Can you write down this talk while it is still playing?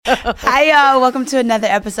Hi, y'all. Welcome to another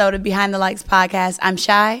episode of Behind the Likes podcast. I'm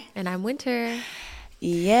Chy. And I'm Winter.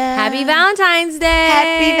 Yeah. Happy Valentine's Day.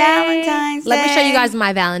 Happy Valentine's Day. Let me show you guys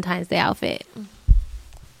my Valentine's Day outfit.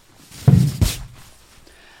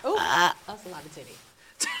 Oh, that's a lot of titty.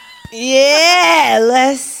 Yeah,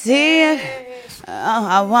 let's see. Oh,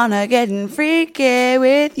 I want to get freaky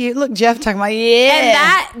with you. Look, Jeff talking about,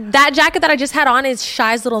 yeah. And that jacket that I just had on is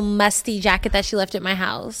Shy's little musty jacket that she left at my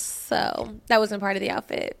house. So that wasn't part of the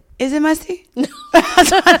outfit. Is it musty?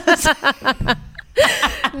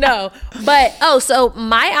 No. But, so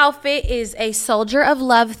my outfit is a Soldier of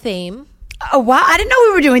Love theme. Oh, wow. I didn't know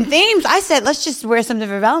we were doing themes. I said, let's just wear something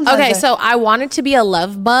for Valentine's Day. Okay, so I wanted to be a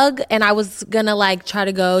love bug, and I was going to, try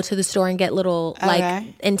to go to the store and get little,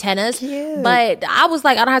 antennas. Cute. But I was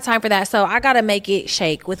like, I don't have time for that, so I got to make it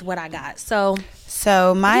shake with what I got. So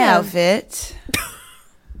my outfit.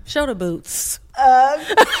 Show the boots.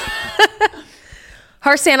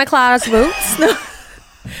 Her Santa Claus boots.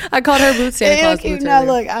 I called her boots Santa Claus boots. Now,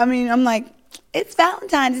 look, I mean, I'm like, it's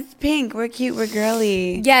Valentine's. It's pink. We're cute. We're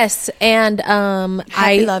girly. Yes, and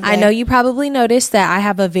I know you probably noticed that I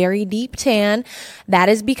have a very deep tan. That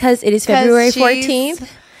is because it is February 14th.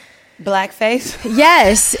 Blackface.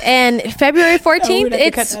 Yes, and February 14th,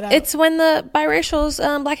 it's when the biracial's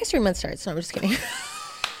Black History Month starts. No, I'm just kidding.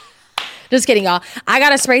 Just kidding, y'all. I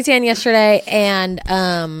got a spray tan yesterday, and it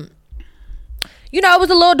was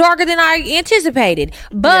a little darker than I anticipated,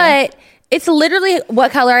 but. Yeah. It's literally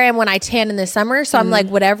what color I am when I tan in the summer. So I'm like,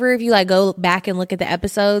 whatever, if you go back and look at the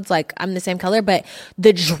episodes, I'm the same color. But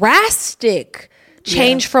the drastic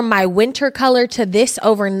change from my winter color to this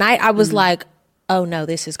overnight, I was like, oh no,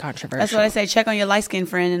 this is controversial. That's what I say. Check on your light skinned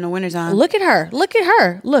friend in the wintertime. Look at her. Look at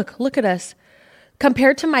her. Look at us.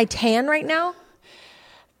 Compared to my tan right now,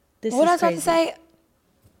 this what is I was crazy. about to say?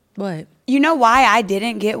 What? You know why I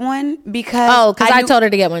didn't get one? Because I told her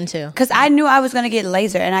to get one too. Because I knew I was going to get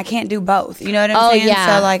laser and I can't do both. You know what I'm saying? Yeah.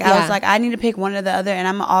 So I was like, I need to pick one or the other, and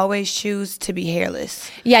I'm always choose to be hairless.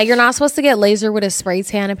 Yeah, you're not supposed to get laser with a spray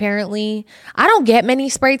tan, apparently. I don't get many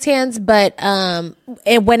spray tans, but and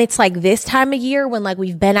when it's this time of year, when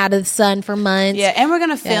we've been out of the sun for months. Yeah, and we're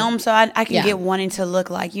going to film, so I can get wanting to look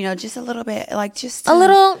just a little bit, just a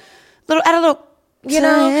little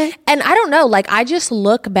and I don't know, I just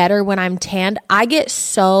look better when I'm tanned. I get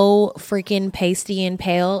so freaking pasty and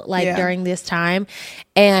pale during this time,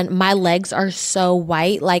 and my legs are so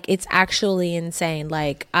white, it's actually insane.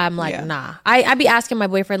 I'm nah. I be asking my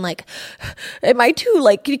boyfriend, am I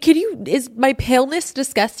too, can you, is my paleness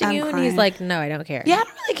disgusting you? Crying. And he's like, no, I don't care. Yeah, I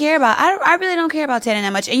don't really care about, I really don't care about tanning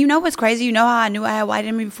that much. And you know what's crazy? You know how I knew I had white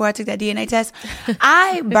in me before I took that DNA test?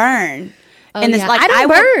 I burn. And it's I don't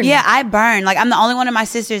burn. I burn. I'm the only one of my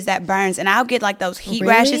sisters that burns, and I'll get those heat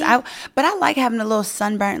rashes. But I like having a little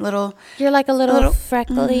sunburnt little. You're a little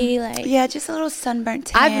freckly, yeah, just a little sunburnt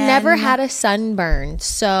tan. I've never had a sunburn,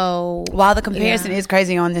 so while the comparison is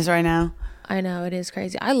crazy on this right now. I know, it is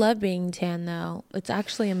crazy. I love being tan though. It's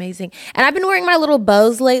actually amazing. And I've been wearing my little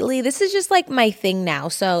bows lately. This is just my thing now.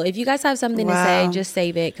 So if you guys have something to say, just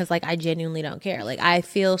save it, because I genuinely don't care. I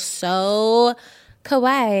feel so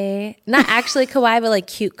kawaii. Not actually kawaii, but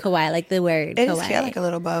cute kawaii, the word it kawaii. Is cute. I like a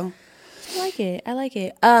little bow. I like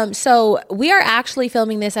it. So we are actually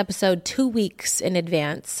filming this episode 2 weeks in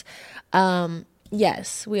advance.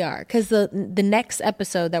 Yes, we are, because the next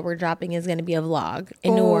episode that we're dropping is going to be a vlog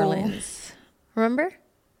in New Orleans. Remember?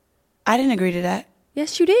 I didn't agree to that.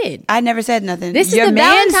 Yes, you did. I never said nothing. This is the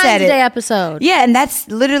Valentine's Day episode. Yeah, and that's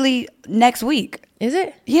literally next week. Is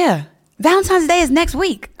it? Yeah. Valentine's Day is next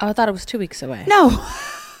week. Oh, I thought it was 2 weeks away. No.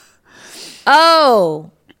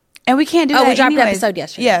 Oh. And we can't do that. Oh, we dropped the episode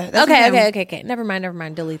yesterday. Yeah. Okay. Never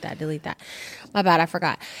mind. Delete that. My bad, I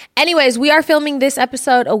forgot. Anyways, we are filming this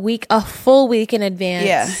episode a full week in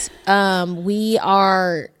advance. Yeah. We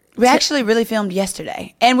actually really filmed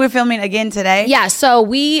yesterday, and we're filming again today. Yeah, so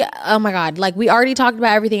oh my God, we already talked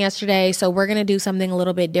about everything yesterday, so we're going to do something a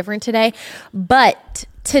little bit different today. But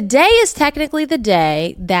today is technically the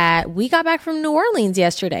day that we got back from New Orleans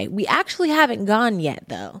yesterday. We actually haven't gone yet,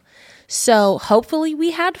 though. So hopefully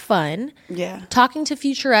we had fun. Yeah. Talking to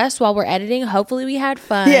future us while we're editing, hopefully we had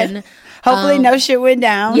fun. Yeah. Hopefully no shit went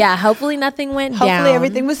down. Yeah, hopefully nothing went down. Hopefully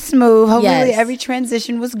everything was smooth. Hopefully every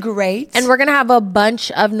transition was great. And we're going to have a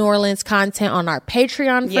bunch of New Orleans content on our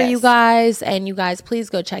Patreon for you guys. And you guys,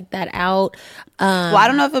 please go check that out. Well, I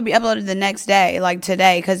don't know if it'll be uploaded the next day,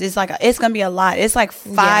 today, because it's it's going to be a lot. It's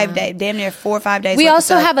 5 days, damn near 4 or 5 days. We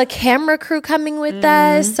also have a camera crew coming with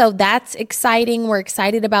us. So that's exciting. We're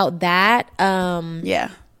excited about that.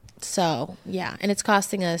 Yeah. So, yeah. And it's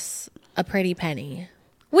costing us a pretty penny.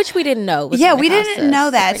 Which we didn't know. Yeah, we didn't know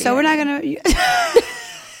that. So we're not going to.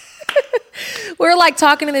 we're like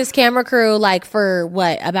talking to this camera crew like for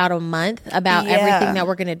what, about a month about everything that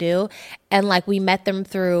we're gonna do, and like we met them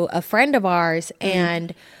through a friend of ours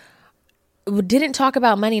and didn't talk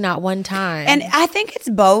about money not one time. And I think it's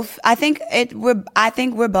both. I think we're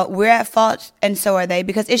both, we're at fault, and so are they,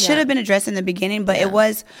 because it should have been addressed in the beginning, but it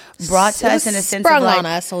was brought to us in a sense sprung of like, on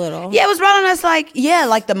us a little. Yeah, it was brought on us like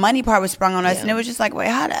the money part was sprung on us, and it was just like, wait,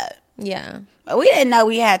 hold up. Yeah. We didn't know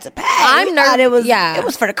we had to pay. I'm nervous. It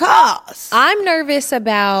was for the cause. I'm nervous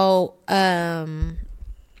about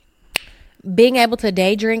being able to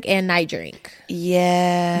day drink and night drink.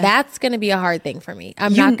 Yeah. That's going to be a hard thing for me.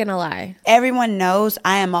 I'm not going to lie. Everyone knows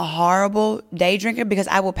I am a horrible day drinker because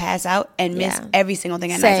I will pass out and miss every single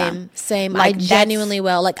thing at nighttime. Same. Like, I genuinely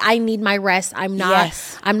will. Like, I need my rest. I'm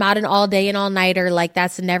not an all day and all nighter. Like,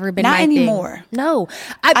 that's never been my thing. Not anymore. No.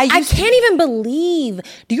 I can't even believe.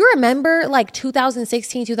 Do you remember like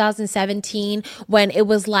 2016, 2017 when it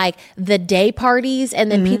was like the day parties and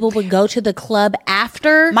then people would go to the club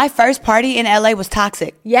after? My first party in LA was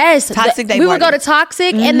Toxic. Yes. Toxic day we party. Would go to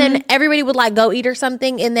Toxic and then everybody would like go eat or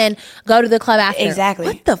something and then go to the club after.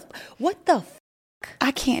 Exactly. What the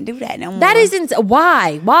I can't do that no more. That isn't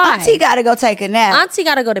why. Auntie gotta go take a nap. Auntie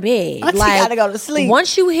gotta go to bed. Auntie gotta go to sleep.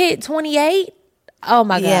 Once you hit 28, oh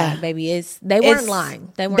my God, baby. They weren't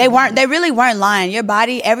lying. They really weren't lying. Your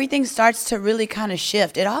body, everything starts to really kind of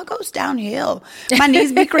shift. It all goes downhill. My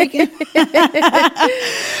knees be creaking.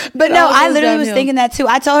 But no, I literally was thinking that too.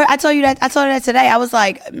 I told her that today. I was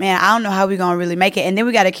like, man, I don't know how we're gonna really make it. And then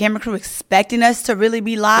we got a camera crew expecting us to really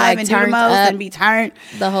be live and do the most and be turned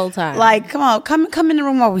the whole time. Like, come on, come in the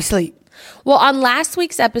room while we sleep. Well, on last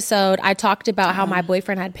week's episode, I talked about how my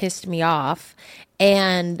boyfriend had pissed me off.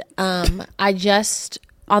 And I just,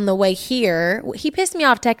 on the way here, he pissed me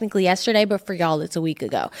off technically yesterday, but for y'all, it's a week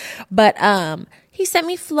ago. But he sent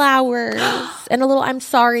me flowers and a little I'm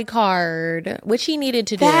sorry card, which he needed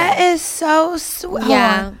to do. That is so sweet.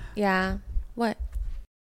 Yeah. What?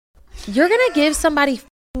 You're going to give somebody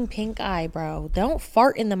pink eye, bro. Don't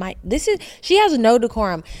fart in the mic. She has no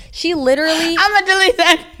decorum. She literally I'm gonna delete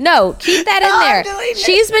that. No, keep that in there.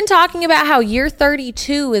 She's been talking about how year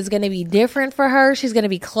 32 is gonna be different for her. She's gonna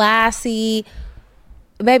be classy.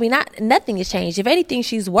 Baby, nothing has changed. If anything,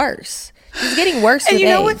 she's worse. She's getting worse with age. And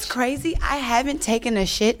you know what's crazy? I haven't taken a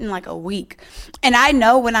shit in like a week. And I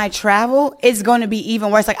know when I travel, it's going to be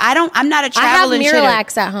even worse. Like I'm not a traveling shitter. I have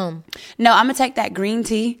Miralax at home. No, I'm gonna take that green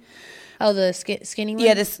tea. Oh, the skinny one?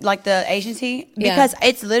 Yeah, this like the Asian tea. Because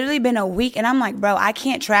it's literally been a week and I'm like, bro, I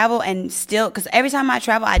can't travel and still, because every time I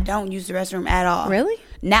travel, I don't use the restroom at all. Really?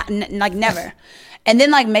 Like never. And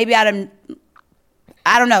then like maybe I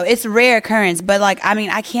don't know. It's a rare occurrence, but like, I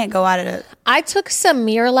mean, I can't go out of it. I took some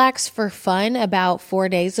Miralax for fun about 4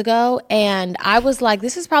 days ago, and I was like,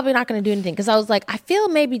 this is probably not going to do anything, because I was like, I feel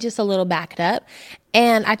maybe just a little backed up.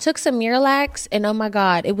 And I took some Miralax, and oh my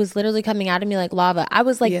God, it was literally coming out of me like lava. I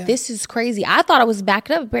was like, this is crazy. I thought I was backed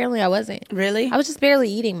up. Apparently I wasn't. Really? I was just barely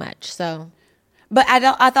eating much, so. But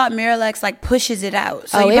I thought Miralax like pushes it out.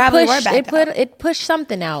 So you probably were backed up. It pushed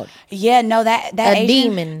something out. Yeah, no, that a Asian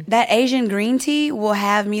demon. That Asian green tea will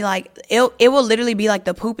have me like it will literally be like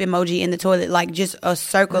the poop emoji in the toilet, like just a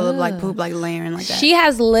circle of like poop like layering like that. She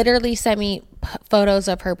has literally sent me photos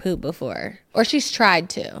of her poop before, or she's tried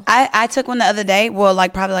to. I took one the other day. Well,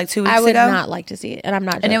 like probably like 2 weeks ago. I would not like to see it, and I'm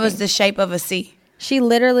not joking. And it was the shape of a C. She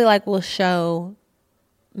literally like will show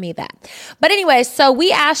me that. But anyway, so we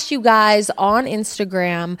asked you guys on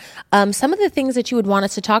Instagram some of the things that you would want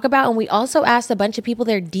us to talk about, and we also asked a bunch of people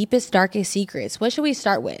their deepest, darkest secrets. What should we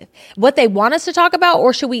start with? What they want us to talk about,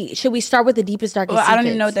 or should we start with the deepest, darkest secrets? I don't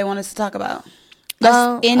even know what they want us to talk about.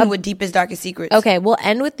 Let's end with deepest, darkest secrets. Okay, we'll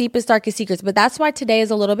end with deepest, darkest secrets, but that's why today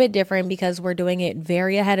is a little bit different, because we're doing it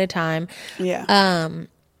very ahead of time. Yeah.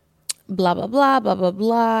 Blah, blah, blah, blah, blah,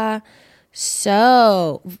 blah.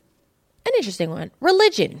 So, an interesting one.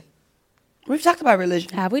 Religion. We've talked about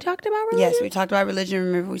religion. Have we talked about religion? Yes, we talked about religion.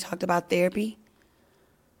 Remember we talked about therapy?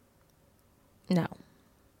 No.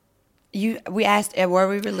 We asked, were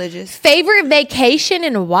we religious? Favorite vacation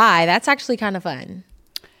and why? That's actually kind of fun.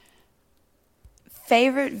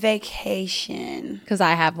 Favorite vacation? Because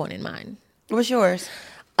I have one in mind. What's yours?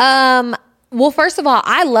 Well, first of all,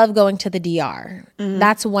 I love going to the DR. Mm-hmm.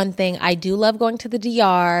 That's one thing. I do love going to the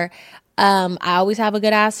DR. I always have a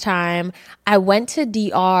good ass time. I went to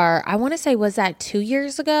DR, I want to say, was that 2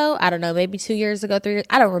 years ago? I don't know, maybe 2 years ago, 3 years.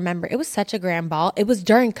 I don't remember. It was such a grand ball. It was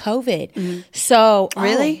during COVID. Mm-hmm. So.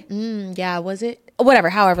 Really? Yeah, was it? Whatever,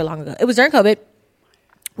 however long ago. It was during COVID.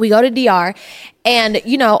 We go to DR, and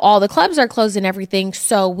all the clubs are closed and everything.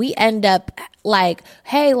 So we end up like,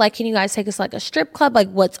 hey, like, can you guys take us like a strip club? Like,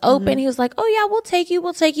 what's open? He was like, oh yeah, we'll take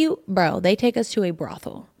you. Bro, they take us to a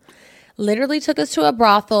brothel. Literally took us to a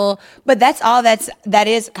brothel. But that's all that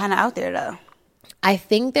is kind of out there though. I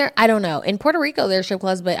think I don't know. In Puerto Rico, there's strip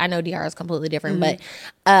clubs, but I know DR is completely different. But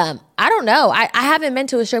I don't know. I haven't been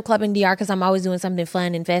to a strip club in DR because I'm always doing something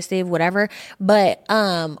fun and festive, whatever. But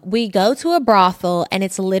we go to a brothel, and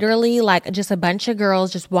it's literally like just a bunch of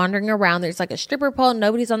girls just wandering around. There's like a stripper pole.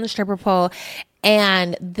 Nobody's on the stripper pole.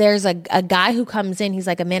 And there's a guy who comes in. He's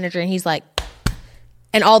like a manager, and he's like,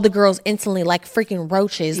 and all the girls instantly like freaking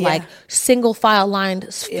roaches, like single file lined,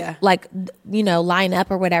 like, line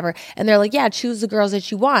up or whatever. And they're like, yeah, choose the girls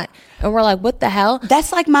that you want. And we're like, what the hell?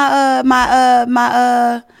 That's like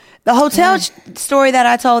the hotel story that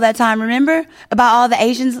I told that time. Remember about all the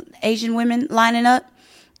Asian women lining up?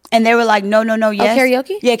 And they were like, no, yes. Oh,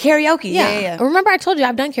 karaoke? Yeah, karaoke. Yeah. Remember I told you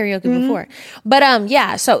I've done karaoke before.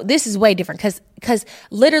 But so this is way different because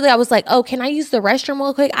literally I was like, oh, can I use the restroom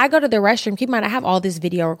real quick? I go to the restroom. Keep in mind, I have all this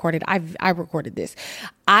video recorded. I recorded this.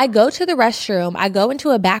 I go to the restroom. I go into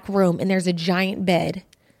a back room, and there's a giant bed.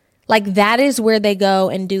 Like, that is where they go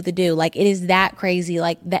and do the do. Like, it is that crazy.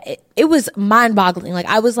 Like, that it was mind-boggling. Like,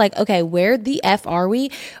 I was like, okay, where the F are we?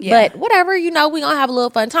 Yeah. But whatever, we gonna have a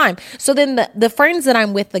little fun time. So then the friends that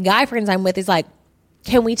I'm with, the guy friends I'm with, is like,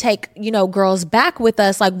 can we take, girls back with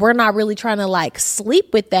us? Like, we're not really trying to like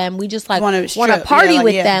sleep with them. We just like want to party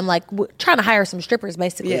with them. Like, we're trying to hire some strippers,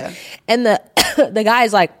 basically. Yeah. And the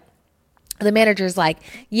guy's like, the manager's like,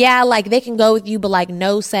 yeah, like they can go with you, but like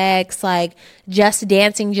no sex, like just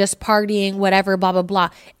dancing, just partying, whatever, blah, blah, blah.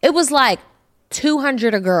 It was like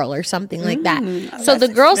 $200 a girl or something like that. So the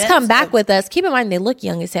girls come back with us. Keep in mind, they look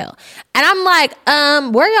young as hell. And I'm like,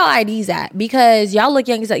 where y'all IDs at? Because y'all look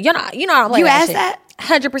young as hell. You know, you asked that?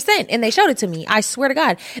 100%. And they showed it to me. I swear to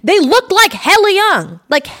God. They looked like hella young.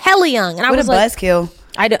 And I was like, buzzkill.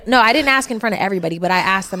 I didn't ask in front of everybody, but I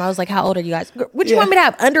asked them. I was like, how old are you guys? Would you want me to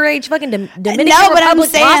have underage fucking Dominican Republic but I'm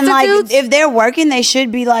saying, prostitutes? like, if they're working, they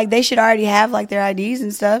should be like, they should already have like their IDs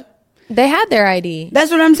and stuff. They had their ID.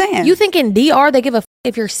 That's what I'm saying. You think in DR they give a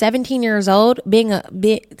if you're 17 years old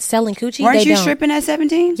selling coochie? Weren't you stripping at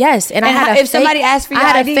 17? Yes, and I had if somebody asked for your ID,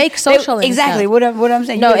 I had a fake social. Exactly. What I'm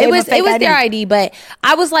saying. No, it was their ID, but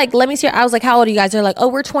I was like, let me see. I was like, how old are you guys? They're like, oh,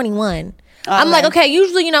 we're 21. I'm like, okay,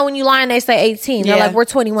 usually, when you lie and they say 18, they're like, we're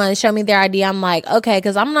 21, show me their ID. I'm like, okay,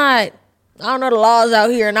 because I don't know the laws out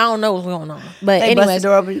here, and I don't know what's going on. But anyways, bust the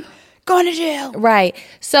door open, going to jail. Right.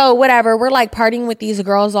 So whatever, we're like partying with these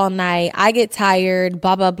girls all night. I get tired,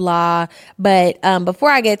 blah, blah, blah. But before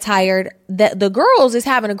I get tired, the girls is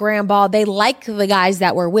having a grand ball. They like the guys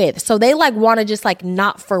that we're with. So they like want to just like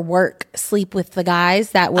not for work sleep with the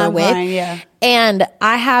guys that we're with. Fine, yeah. And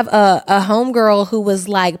I have a homegirl who was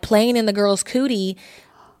like playing in the girl's cootie.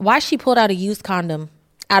 Why she pulled out a used condom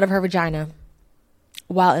out of her vagina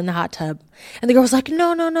while in the hot tub. And the girl was like,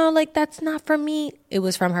 no, like that's not from me. It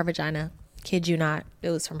was from her vagina. Kid you not.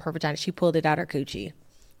 It was from her vagina. She pulled it out her coochie.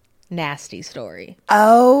 Nasty story.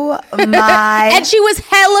 Oh my. And she was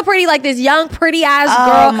hella pretty, like this young pretty ass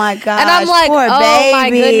girl. Oh my god. And I'm like, poor baby. My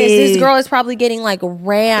goodness, this girl is probably getting like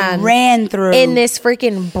ran through in this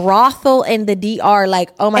freaking brothel in the DR.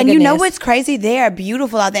 Like, oh my goodness. And you know what's crazy? They are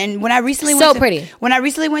beautiful out there. And when I recently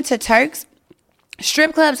went to Turks,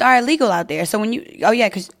 strip clubs are illegal out there. So when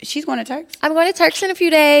because she's going to Turks. I'm going to Turks in a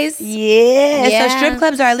few days. Yeah. So strip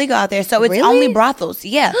clubs are illegal out there. So it's only brothels.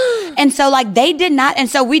 Yeah. And so like they did not. And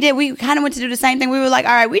so we kind of went to do the same thing. We were like,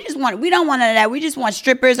 all right, we don't want none of that. We just want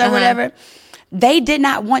strippers or whatever. They did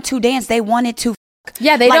not want to dance. They wanted to.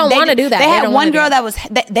 Yeah, they don't want to do that. They had one girl that was,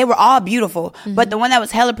 they were all beautiful. But the one that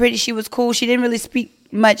was hella pretty, she was cool. She didn't really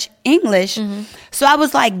speak much English. So I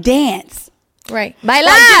was like, dance. Right.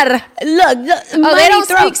 Bailar. Look, they don't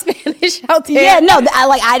speak Spanish out there. Yeah, no,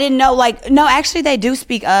 I didn't know. Like, no, actually, they do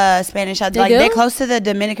speak Spanish out there. Like, they're close to the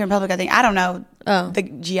Dominican Republic, I think. I don't know the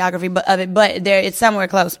geography of it, but it's somewhere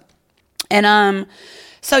close. And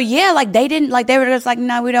so yeah, like they didn't, like they were just like,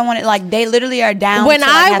 no, we don't want it. Like they literally are down. When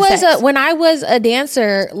I was a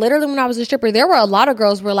dancer, literally when I was a stripper, there were a lot of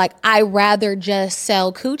girls were like, I rather just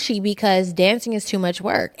sell coochie because dancing is too much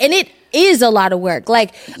work, and it is a lot of work.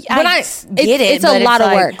 Like when it's a lot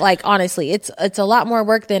of work. Like honestly, it's a lot more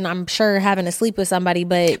work than I'm sure having to sleep with somebody.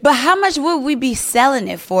 But how much would we be selling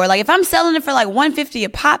it for? Like if I'm selling it for like $150 a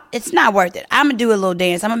pop, it's not worth it. I'm gonna do a little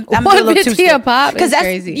dance. I'm gonna do a little two-step. $150 a pop is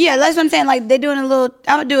crazy. Yeah, that's what I'm saying. Like they're doing a little.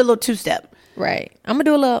 I'm gonna do a little two-step. Right. I'm gonna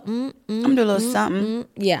do a little. I'm gonna do a little something.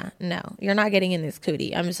 Yeah. No, you're not getting in this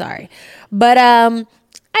cootie. I'm sorry, but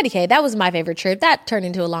IDK, that was my favorite trip. That turned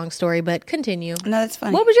into a long story, but continue. No, that's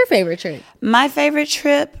funny. What was your favorite trip? My favorite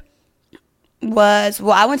trip was,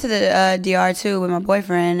 I went to the DR too with my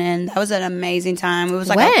boyfriend, and that was an amazing time. It was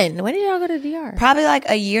like when did y'all go to DR? Probably like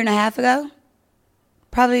a year and a half ago.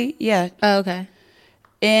 Probably, yeah. Oh, okay.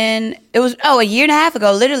 And it was a year and a half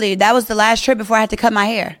ago. Literally, that was the last trip before I had to cut my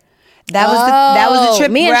hair. That was the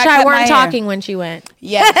trip. Me and Chy weren't talking when she went.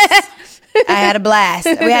 Yes. I had a blast.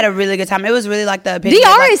 We had a really good time. It was really like the epitome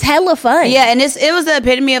DR is hella fun. Yeah, and it was the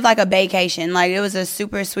epitome of like a vacation. Like, it was a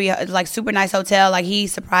super sweet, like super nice hotel. Like, he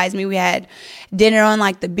surprised me. We had dinner on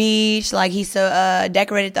like the beach. Like, he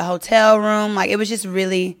decorated the hotel room. Like, it was just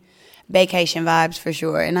really vacation vibes for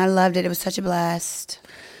sure. And I loved it. It was such a blast.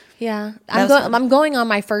 Yeah, I'm going on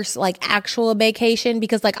my first like actual vacation,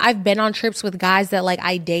 because like I've been on trips with guys that like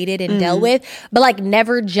I dated and dealt with, but like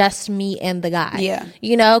never just me and the guy. Yeah,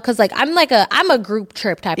 you know, because like I'm a group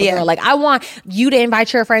trip type of girl. Like, I want you to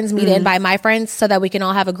invite your friends, me to invite my friends, so that we can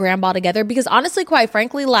all have a grand ball together. Because honestly, quite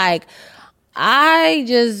frankly, like,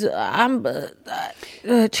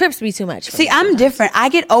 trips be too much. See, I'm different. I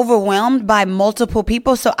get overwhelmed by multiple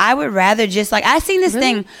people, so I would rather just like, I seen this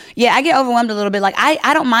thing. Yeah, I get overwhelmed a little bit. Like,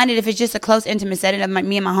 I don't mind it if it's just a close, intimate setting of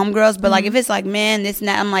me and my homegirls. But like, if it's like, man, this and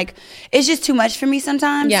that, I'm like, it's just too much for me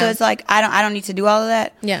sometimes. Yeah. So it's like, I don't need to do all of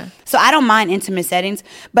that. Yeah. So I don't mind intimate settings.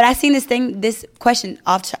 But I seen this question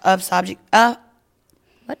of subject.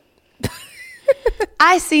 What?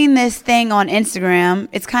 I seen this thing on Instagram.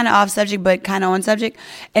 It's kind of off subject, but kind of on subject.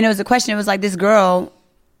 And it was a question. It was like, this girl,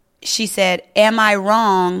 she said, am I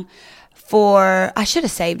wrong for, I should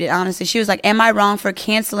have saved it, honestly. She was like, am I wrong for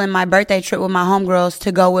canceling my birthday trip with my homegirls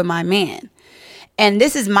to go with my man? And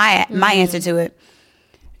this is my answer to it.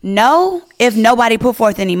 No, if nobody put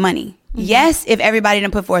forth any money. Yes, if everybody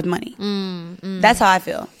didn't put forth money. That's how I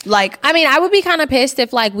feel. Like, I mean, I would be kind of pissed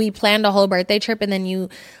if like we planned a whole birthday trip and then you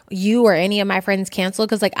or any of my friends cancel,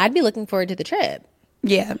 because like I'd be looking forward to the trip.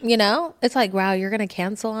 Yeah. You know? It's like, wow, you're going to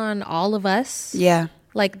cancel on all of us? Yeah.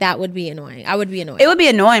 Like, that would be annoying. I would be annoyed. It would be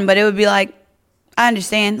annoying, but it would be like, I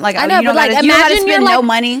understand. Like, I know, you don't but like, gotta spend no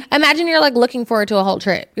money. Imagine you're like looking forward to a whole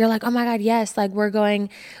trip. You're like, oh my God, yes, like we planned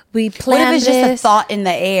What if it's this? just a thought in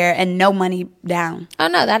the air and no money down? Oh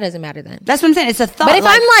no, that doesn't matter then. That's what I'm saying. It's a thought. But if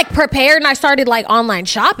I'm like prepared and I started like online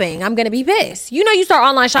shopping, I'm gonna be pissed. You know, you start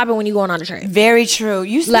online shopping when you're going on a trip. Very true.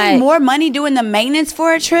 You spend more money doing the maintenance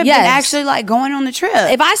for a trip than actually like going on the trip.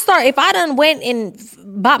 If I done went and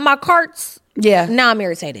bought my carts. Yeah. Now I'm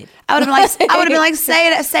irritated. I would have been like,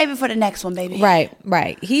 save it for the next one, baby.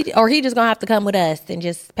 Right. He just gonna have to come with us and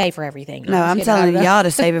just pay for everything. No, I'm telling y'all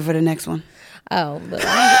to save it for the next one. Oh, but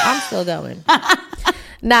I'm still going.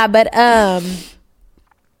 Nah, but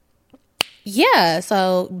yeah.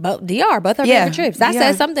 So DR, both our favorite trips. That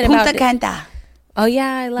says something about Punta Cana. Oh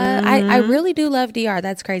yeah, I really do love DR.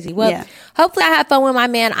 That's crazy. Well, hopefully I have fun with my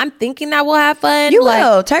man. I'm thinking that we'll have fun. You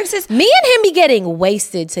will. Turks is me and him be getting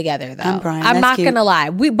wasted together though. I'm not gonna lie.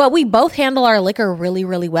 We both handle our liquor really,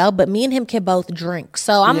 really well. But me and him can both drink.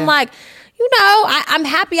 So I'm like, you know, I'm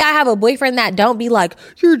happy I have a boyfriend that don't be like,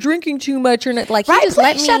 you're drinking too much or not. Like, he just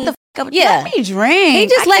let me shut the fuck up. Let me drink. He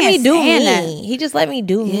just let me do me. He just let me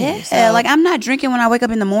do me. Yeah, like I'm not drinking when I wake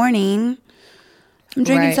up in the morning. I'm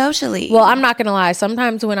drinking socially. Well, I'm not gonna lie.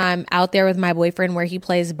 Sometimes when I'm out there with my boyfriend where he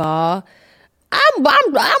plays ball, I'm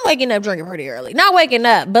waking up drinking pretty early. Not waking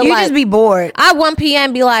up, but you just be bored. At 1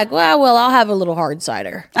 p.m. be like, well, I'll have a little hard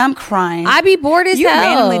cider. I'm crying. I be bored as hell. You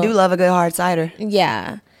randomly do love a good hard cider.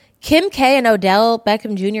 Yeah. Kim K and Odell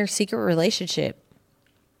Beckham Jr. secret relationship.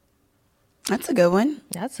 That's a good one.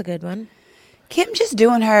 That's a good one. Kim just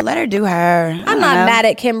doing her. Let her do her. I'm not mad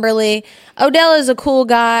at Kimberly. Odell is a cool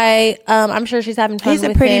guy. I'm sure she's having fun with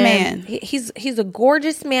him. He's a pretty man. He's a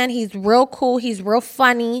gorgeous man. He's real cool. He's real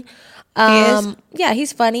funny. He is? Yeah,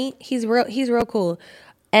 he's funny. He's real cool.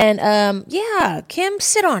 And yeah, Kim,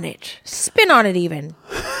 sit on it. Spin on it even.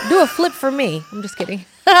 Do a flip for me. I'm just kidding.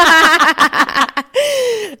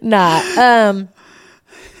 Nah.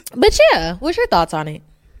 But yeah, what's your thoughts on it?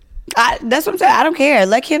 That's what I'm saying. I don't care.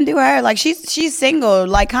 Let Kim do her. Like she's single.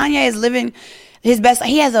 Like Kanye is living his best.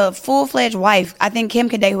 He has a full-fledged wife. I think Kim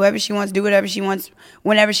can date whoever she wants, do whatever she wants,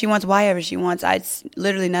 whenever she wants, wherever she wants. It's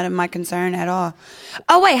literally none of my concern at all.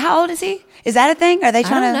 Oh wait, how old is he? Is that a thing? Are they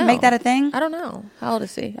trying to make that a thing? I don't know. How old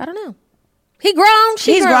is he? I don't know. He grown.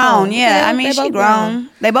 He's grown. Yeah, I mean, she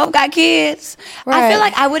grown. They both got kids. Right. I feel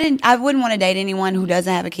like I wouldn't want to date anyone who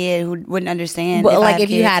doesn't have a kid, who wouldn't understand. But like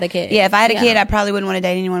if you had a kid. Yeah, if I had a kid, I probably wouldn't want to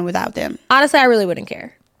date anyone without them. Honestly, I really wouldn't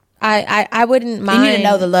care. I wouldn't mind. You need to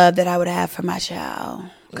know the love that I would have for my child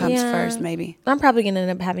comes first, maybe. I'm probably gonna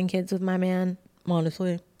end up having kids with my man.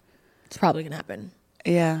 Honestly, it's probably gonna happen.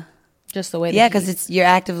 Yeah. Just the way. Yeah, because you're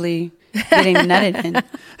actively getting nutted in.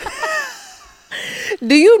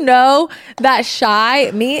 Do you know that Chy,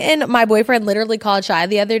 me and my boyfriend literally called Chy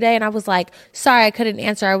the other day, and I was like, sorry, I couldn't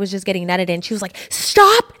answer. I was just getting nutted in. She was like,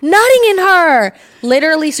 stop nutting in her.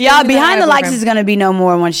 Literally screaming. Y'all, behind the likes is going to be no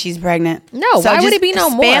more when she's pregnant. No, so why would it be no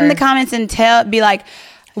more? Spam the comments and be like,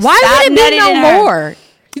 why would it be no more?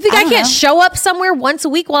 You think I can't show up somewhere once a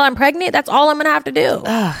week while I'm pregnant? That's all I'm going to have to do.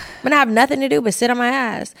 I'm going to have nothing to do but sit on my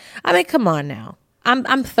ass. I mean, come on now.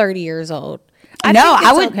 I'm 30 years old.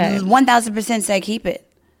 I would 1,000% say keep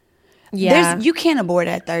it. Yeah. You can't abort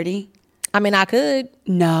at 30. I mean, I could.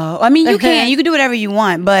 No. I mean, you can. You can do whatever you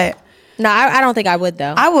want, but... No, I don't think I would,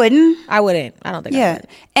 though. I wouldn't. I wouldn't. I don't think I would.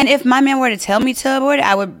 And if my man were to tell me to abort it,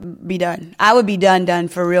 I would be done. I would be done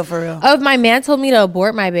for real. Oh, if my man told me to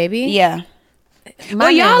abort my baby? Yeah. Well,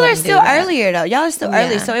 y'all are still earlier, though. Y'all are still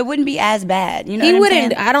early, so it wouldn't be as bad. You know he what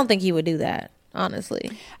wouldn't. I'm I don't think he would do that. Honestly,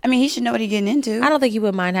 I mean, he should know what he's getting into. I don't think he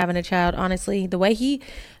would mind having a child. Honestly, the way he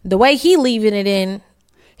leaving it in,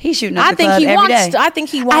 he's shooting up the club every day. I think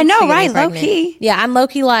he wants. I know, to right? Low key. Yeah, I'm low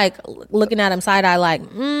key like looking at him side eye, like,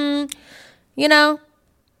 you know,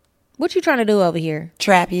 what you trying to do over here?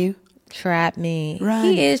 Trap you? Trap me? Run.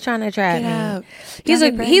 He is trying to trap me. Out.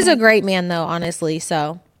 He's a great man though, honestly.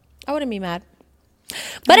 So I wouldn't be mad.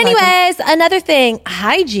 But anyways, another thing,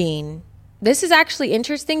 hygiene. This is actually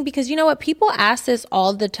interesting because you know what? People ask this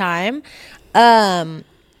all the time,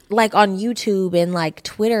 like on YouTube and like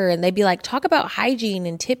Twitter, and they'd be like, talk about hygiene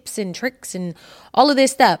and tips and tricks and all of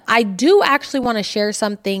this stuff. I do actually want to share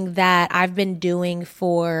something that I've been doing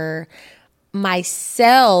for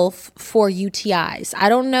myself for UTIs. I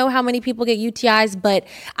don't know how many people get UTIs, but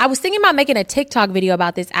I was thinking about making a TikTok video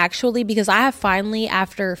about this actually because I have finally,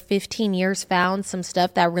 after 15 years, found some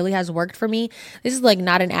stuff that really has worked for me. This is like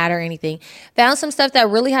not an ad or anything. Found some stuff that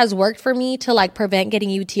really has worked for me to like prevent getting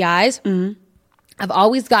UTIs. Mm-hmm. I've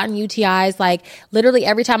always gotten UTIs. Like literally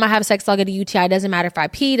every time I have sex, I'll get a UTI. Doesn't matter if I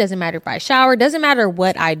pee, doesn't matter if I shower, doesn't matter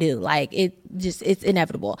what I do. Like it's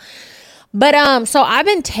inevitable. But so I've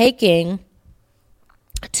been taking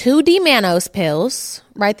 2 D-Manos pills.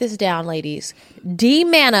 Write this down, ladies.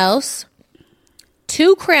 D-Manos,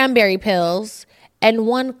 2 cranberry pills, and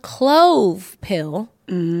 1 clove pill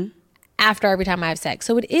after every time I have sex.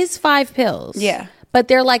 So it is 5 pills. Yeah. But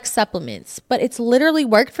they're like supplements. But it's literally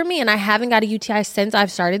worked for me, and I haven't got a UTI since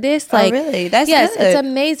I've started this. Like, oh, really? That's yes, good. It's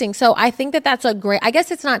amazing. So I think that that's a great, I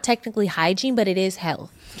guess it's not technically hygiene, but it is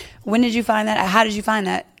health. When did you find that? How did you find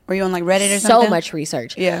that? Were you on like Reddit or something? So much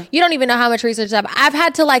research. Yeah. You don't even know how much research I've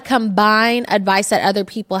had to like combine advice that other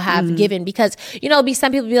people have given because, you know,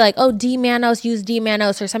 some people be like, oh, D-Manos, use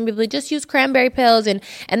D-Manos, or some people just use cranberry pills. And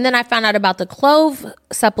then I found out about the clove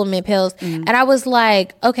supplement pills. And I was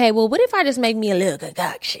like, okay, well, what if I just make me a little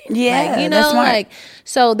concoction? Yeah, like, you know, that's smart. Like,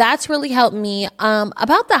 so that's really helped me.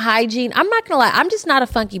 About the hygiene, I'm not going to lie. I'm just not a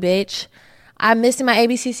funky bitch. I'm missing my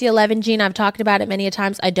ABCC11 gene. I've talked about it many a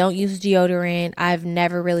times. I don't use deodorant. I've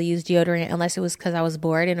never really used deodorant unless it was because I was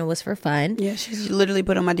bored and it was for fun. Yeah, she literally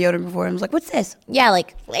put on my deodorant before and was like, what's this? Yeah,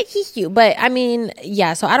 like you. But I mean,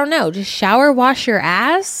 yeah, so I don't know. Just shower, wash your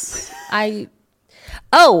ass.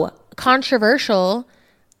 Controversial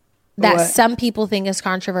that What? Some people think is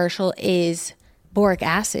controversial is boric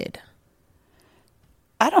acid.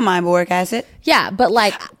 I don't mind boric acid. Yeah, but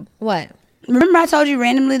like, what? Remember I told you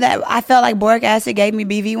randomly that I felt like boric acid gave me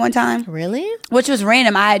BV one time? Really? Which was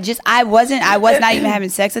random. I was not even having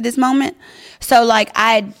sex at this moment. So like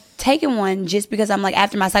I had taken one just because I'm like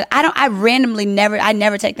after my sex. I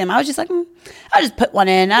never take them. I was just like, I'll just put one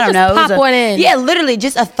in. I don't know. Pop one in. Yeah, literally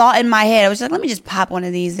just a thought in my head. I was just like, let me just pop one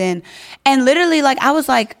of these in. And literally like I was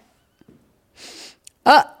like,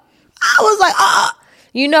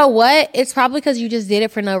 You know what? It's probably because you just did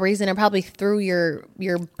it for no reason and probably threw your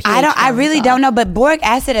pH I really don't know, but boric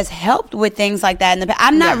acid has helped with things like that in the past.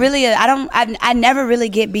 I'm not really I never really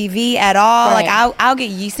get BV at all. Right. Like I'll get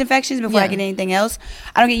yeast infections before I get anything else.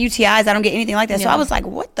 I don't get UTIs, I don't get anything like that. So I was like,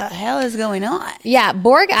 what the hell is going on? Yeah,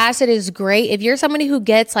 boric acid is great. If you're somebody who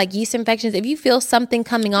gets like yeast infections, if you feel something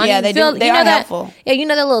coming on, they are helpful. Yeah, you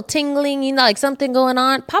know that little tingling, you know, like something going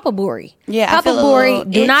on, pop a bori. Yeah, pop a bori.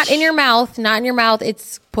 Do not in your mouth.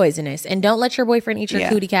 It's poisonous. And don't let your boyfriend eat your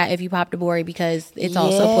cootie cat if you popped a bori because it's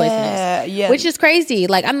also poisonous. Yeah. Which is crazy.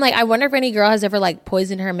 Like, I'm like, I wonder if any girl has ever like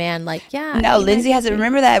poisoned her man. Like, yeah. No, Lindsay has it.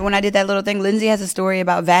 Remember that when I did that little thing, Lindsay has a story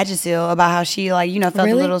about Vagisil, about how she like, you know, felt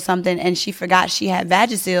a little something and she forgot she had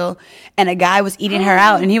Vagisil and a guy was eating her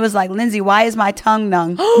out and he was like, Lindsay, why is my tongue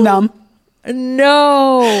numb?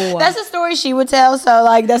 No. That's a story she would tell, so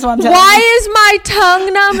like that's what I'm telling you. Why is my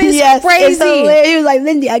tongue numb? It's yes, crazy. It's hilarious. He was like,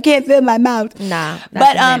 Lindy, I can't feel my mouth. Nah.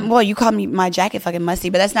 But well, you called me my jacket fucking musty,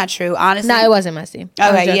 but that's not true, honestly. No, it wasn't musty.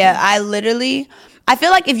 Okay, yeah. I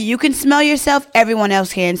feel like if you can smell yourself, everyone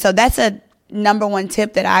else can. So that's a number one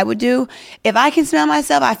tip that I would do. If I can smell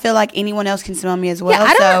myself, I feel like anyone else can smell me as well.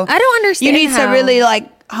 Yeah, I don't understand. You need to really like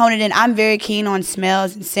hone it in. I'm very keen on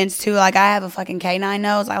smells and scents too. Like I have a fucking canine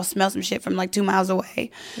nose. I'll smell some shit from like 2 miles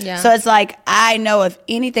away. Yeah. So it's like I know if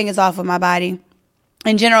anything is off with my body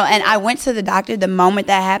in general. And I went to the doctor the moment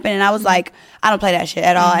that happened, and I was like, I don't play that shit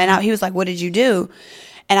at all. And he was like, what did you do?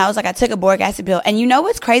 And I was like, I took a boric acid pill. And you know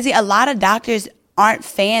what's crazy? A lot of doctors aren't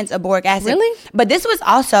fans of boric acid. Really? But this was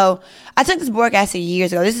also, I took this boric acid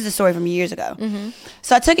years ago. This is a story from years ago.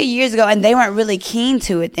 So I took it years ago, and they weren't really keen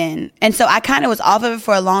to it then. And so I kind of was off of it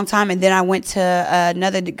for a long time, and then I went to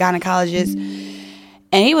another gynecologist,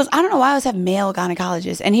 and he was, I don't know why I always have male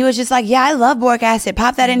gynecologists, and he was just like, yeah, I love boric acid.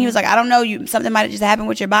 Pop that in. He was like, I don't know, something might have just happened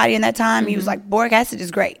with your body in that time. He was like, boric acid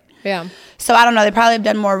is great. Yeah. So I don't know. They probably have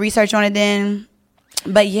done more research on it then.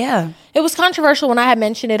 But yeah, it was controversial when I had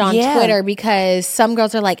mentioned it on Twitter, because some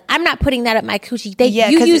girls are like, I'm not putting that up my coochie.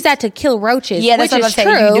 You use that to kill roaches. Yeah, that's which what is I'm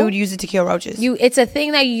true. saying. You do use it to kill roaches. It's a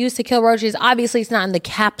thing that you use to kill roaches. Obviously, it's not in the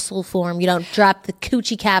capsule form. You don't drop the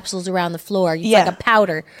coochie capsules around the floor. It's like a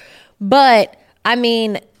powder. But I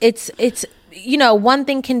mean, it's one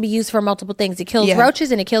thing can be used for multiple things. It kills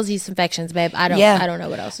roaches and it kills yeast infections, babe. I don't know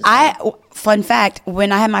what else to say. Fun fact,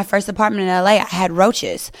 when I had my first apartment in LA, I had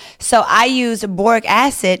roaches. So I used boric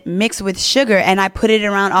acid mixed with sugar, and I put it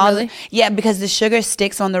around all because the sugar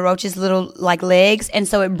sticks on the roaches' little like legs, and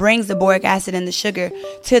so it brings the boric acid and the sugar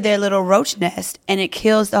to their little roach nest, and it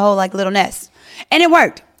kills the whole like little nest. And it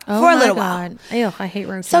worked. For a little while. Ew, I hate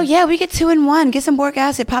roaches. So yeah, we get 2 in 1. Get some boric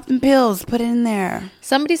acid, pop them pills, put it in there.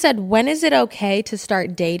 Somebody said, when is it okay to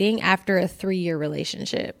start dating after a 3-year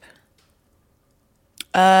relationship?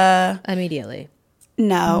 Immediately.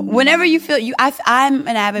 No. Whenever you feel I'm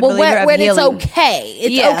an avid believer of when healing. It's okay.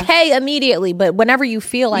 It's okay immediately, but whenever you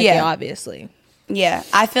feel like it, obviously. Yeah.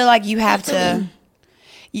 I feel like you have to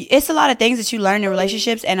it's a lot of things that you learn in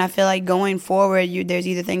relationships, and I feel like going forward, there's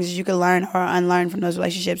either things that you can learn or unlearn from those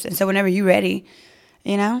relationships. And so whenever you're ready,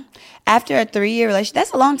 after a 3-year relationship,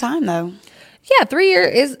 that's a long time though. Yeah, 3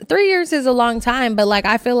 years is a long time, but like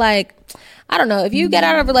I feel like, I don't know, if you get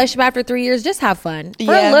out of a relationship after 3 years, just have fun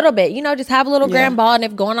for a little bit. Just have a little grand ball, and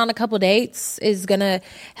if going on a couple dates is gonna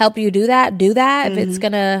help you do that. If it's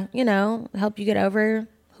gonna, help you get over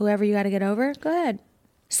whoever you got to get over, go ahead.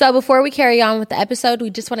 So before we carry on with the episode, we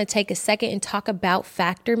just want to take a second and talk about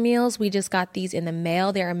Factor meals. We just got these in the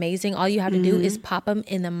mail. They're amazing. All you have to do is pop them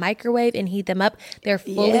in the microwave and heat them up. They're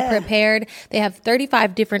fully prepared. They have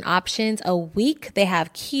 35 different options a week. They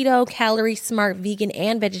have keto, calorie smart, vegan,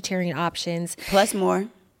 and vegetarian options. Plus more.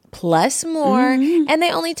 And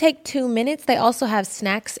they only take 2 minutes. They also have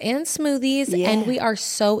snacks and smoothies, and we are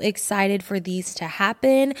so excited for these to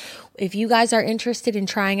happen. If you guys are interested in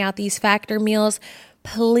trying out these Factor meals,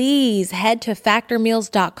 please head to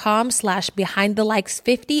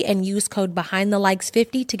factormeals.com/behindthelikes50 and use code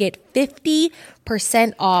behindthelikes50 to get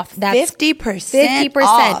 50% off. That's 50%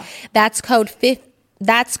 off. That's code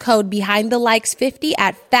behindthelikes50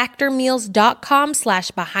 at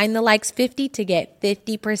factormeals.com/behindthelikes50 to get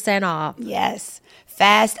 50% off. Yes.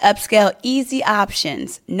 Fast, upscale, easy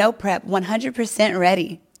options. No prep, 100%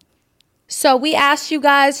 ready. So we asked you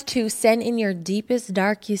guys to send in your deepest,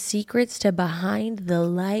 darkest secrets to Behind the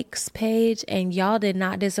Likes page, and y'all did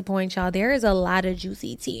not disappoint, y'all. There is a lot of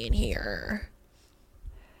juicy tea in here.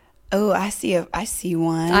 Oh, I see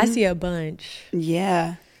one. I see a bunch.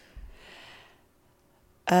 Yeah.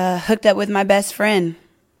 Hooked up with my best friend.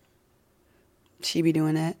 She be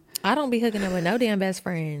doing that. I don't be hooking up with no damn best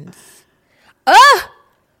friends.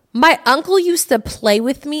 My uncle used to play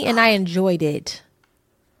with me, and I enjoyed it.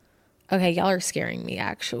 Okay, y'all are scaring me,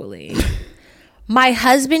 actually. My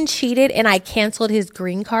husband cheated, and I canceled his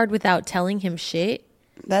green card without telling him shit.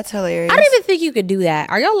 That's hilarious. I don't even think you could do that.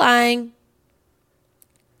 Are y'all lying?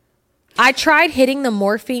 I tried hitting the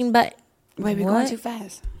morphine, but... Wait, we're going too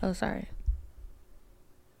fast. Oh, sorry.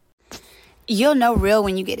 You'll know real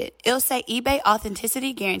when you get it. It'll say eBay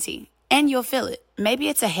Authenticity Guarantee, and you'll feel it. Maybe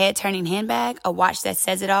it's a head-turning handbag, a watch that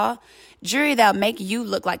says it all, jewelry that'll make you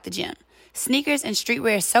look like the gym. Sneakers and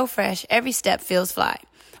streetwear so fresh, every step feels fly.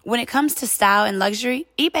 When it comes to style and luxury,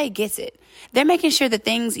 eBay gets it. They're making sure the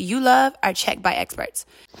things you love are checked by experts.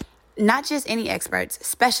 Not just any experts,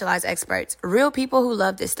 specialized experts, real people who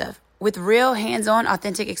love this stuff with real hands-on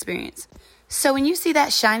authentic experience. So when you see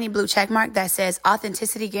that shiny blue check mark that says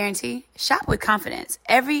authenticity guarantee, shop with confidence.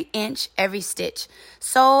 Every inch, every stitch.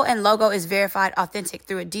 Sole and logo is verified authentic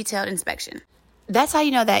through a detailed inspection. That's how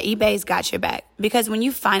you know that eBay's got your back. Because when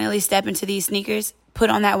you finally step into these sneakers, put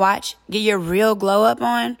on that watch, get your real glow up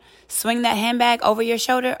on, swing that handbag over your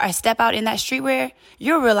shoulder, or step out in that streetwear,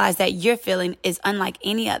 you'll realize that your feeling is unlike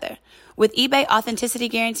any other. With eBay Authenticity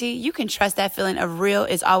Guarantee, you can trust that feeling of real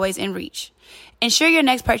is always in reach. Ensure your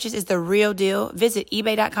next purchase is the real deal. Visit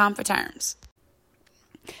ebay.com for terms.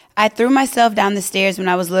 I threw myself down the stairs when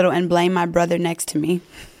I was little and blamed my brother next to me.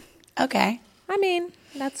 Okay. I mean,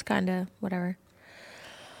 that's kind of whatever.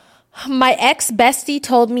 My ex-bestie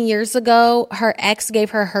told me years ago her ex gave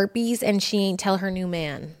her herpes and she ain't tell her new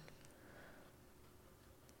man.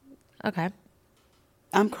 Okay.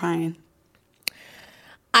 I'm crying.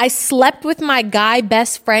 I slept with my guy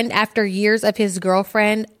best friend after years of his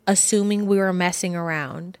girlfriend, assuming we were messing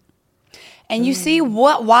around. And you see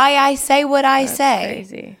why I say what I say.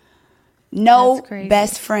 Crazy. No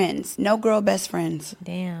best friends. No girl best friends.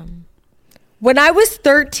 Damn. When I was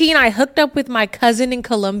 13, I hooked up with my cousin in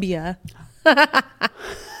Colombia.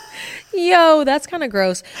 Yo, that's kind of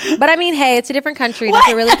gross. But I mean, hey, it's a different country. Does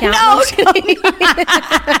it really count? No.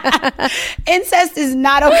 Incest is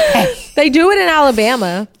not okay. They do it in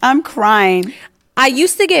Alabama. I'm crying. I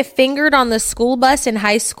used to get fingered on the school bus in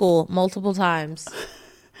high school multiple times.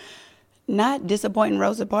 Not disappointing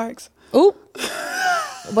Rosa Parks. Oop.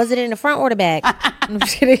 Was it in the front or the back? I'm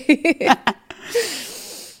just kidding.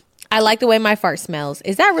 I like the way my fart smells.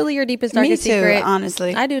 Is that really your deepest, darkest secret? Me too,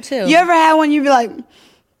 honestly. I do too. You ever had one you be like,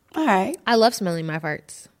 all right. I love smelling my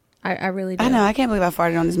farts. I really do. I know. I can't believe I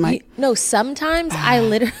farted on this mic. No, sometimes I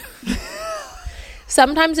literally...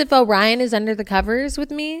 Sometimes if Orion is under the covers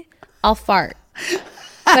with me, I'll fart.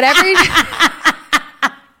 But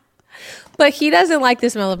But he doesn't like the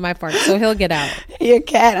smell of my fart, so he'll get out. Your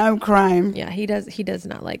cat, I'm crying. Yeah, he does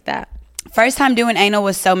not like that. First time doing anal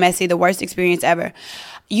was so messy. The worst experience ever.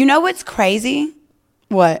 You know what's crazy?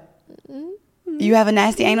 What? You have a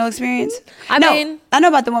nasty anal experience? I mean, I know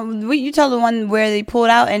about the one. You told the one where they pulled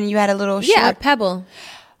out and you had a little a pebble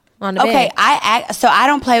on the bed. Okay,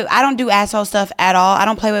 I don't do asshole stuff at all. I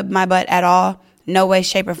don't play with my butt at all. No way,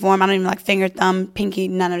 shape, or form. I don't even like finger, thumb, pinky,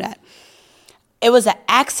 none of that. It was an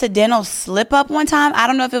accidental slip up one time. I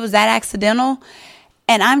don't know if it was that accidental.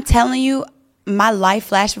 And I'm telling you, my life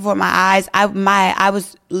flashed before my eyes. I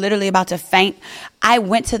was literally about to faint. I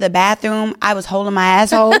went to the bathroom. I was holding my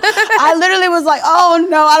asshole. I literally was like, oh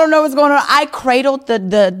no, I don't know what's going on. I cradled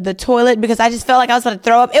the toilet because I just felt like I was going to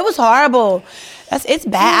throw up. It was horrible. It's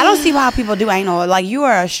bad. I don't see how people do anal. Like, you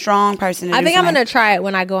are a strong person. I think I'm going to try it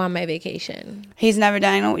when I go on my vacation. He's never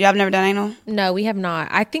done anal? Y'all have never done anal? No, we have not.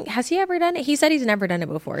 I think, has he ever done it? He said he's never done it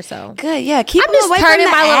before, so. Good, yeah. Keep I'm just away turning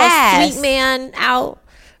from the my ass. little sweet man out.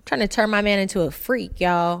 Trying to turn my man into a freak,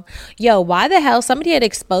 y'all. Yo, why the hell somebody had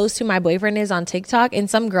exposed who my boyfriend is on TikTok and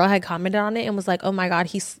some girl had commented on it and was like, oh my God,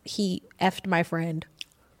 he effed my friend.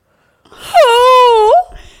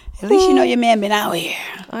 Oh, at least you know your man been out here.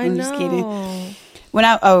 I'm know. Just kidding.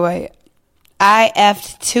 I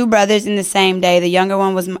effed two brothers in the same day. The younger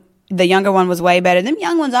one was way better. Them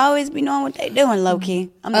young ones always be knowing what they doing, low key.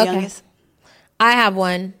 I'm the youngest. I have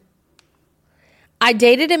one. I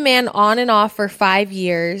dated a man on and off for 5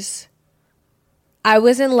 years. I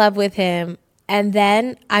was in love with him. And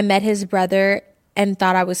then I met his brother and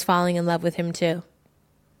thought I was falling in love with him too.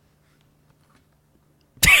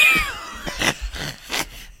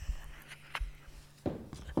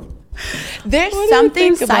 There's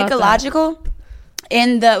something psychological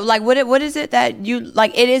in the, like, what is it that you,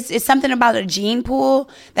 like, it's something about a gene pool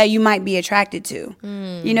that you might be attracted to.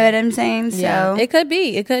 You know what I'm saying? Yeah. So It could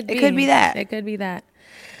be that. It could be that.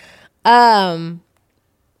 I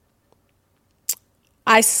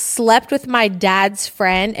slept with my dad's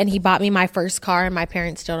friend and he bought me my first car and my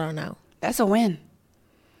parents still don't know. That's a win.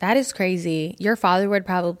 That is crazy. Your father would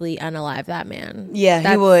probably unalive that man. Yeah,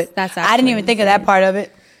 he would. I didn't even think of that part of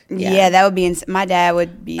it. Yeah, that would be my dad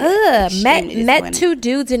would be met two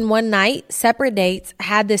dudes in one night, separate dates,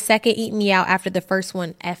 had the second eat me out after the first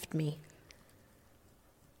one effed me.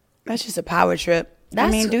 That's just a power trip.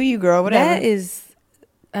 Do you, girl? Whatever. That is,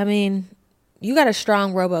 you got a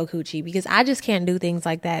strong robo coochie because I just can't do things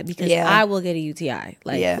like that because I will get a UTI.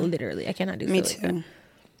 Literally, I cannot do me stuff too. Like that.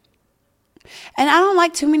 And I don't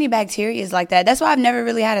like too many bacterias like that. That's why I've never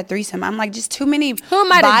really had a threesome. I'm like, just too many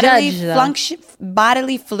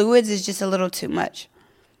bodily fluids is just a little too much.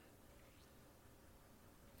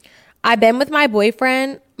 I've been with my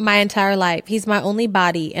boyfriend my entire life. He's my only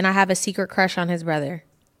body, and I have a secret crush on his brother.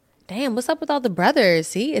 Damn, what's up with all the brothers?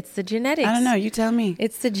 See, it's the genetics. I don't know. You tell me.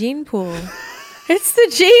 It's the gene pool. It's the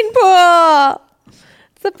gene pool.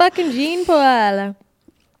 It's the fucking gene pool. I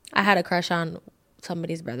had a crush on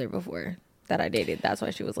somebody's brother before that I dated. That's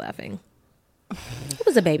why she was laughing. It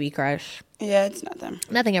was a baby crush. Yeah, it's nothing.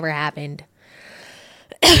 Nothing ever happened.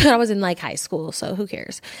 I was in like high school, so who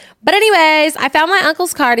cares? But anyways, I found my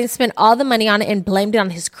uncle's card and spent all the money on it and blamed it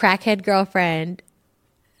on his crackhead girlfriend.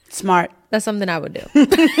 Smart. That's something I would do.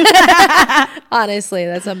 Honestly,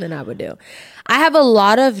 that's something I would do. I have a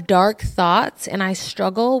lot of dark thoughts and I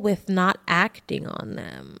struggle with not acting on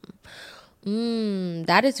them.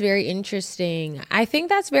 That is very interesting. I think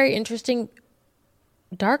that's very interesting.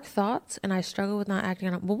 Dark thoughts and I struggle with not acting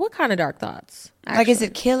on them. Well, what kind of dark thoughts? Actually? Like, is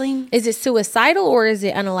it killing? Is it suicidal or is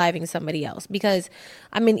it unaliving somebody else? Because,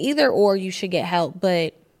 I mean, either or you should get help.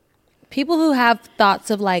 But people who have thoughts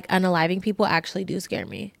of like unaliving people actually do scare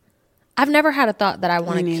me. I've never had a thought that I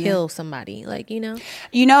want to kill somebody. Like, I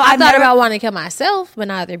thought about wanting to kill myself, but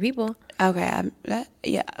not other people. Okay. I'm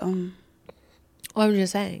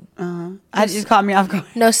just saying. I just caught me off guard.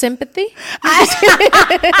 No sympathy?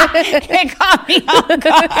 It caught me off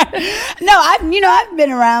guard. No, I've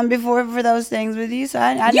been around before for those things with you, so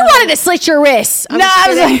I you wanted to slit your wrists. I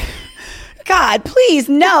was like, God, please,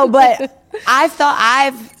 no. But I've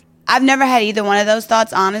never had either one of those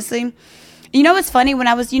thoughts, honestly. You know what's funny? When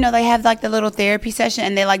I was, they have like the little therapy session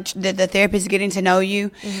and they like the therapist getting to know you.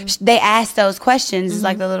 Mm-hmm. They ask those questions. It's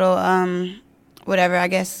like the little, whatever, I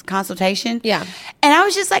guess, consultation. Yeah. And I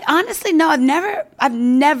was just like, honestly, no, I've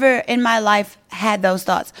never in my life had those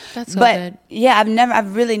thoughts. That's so good. Yeah,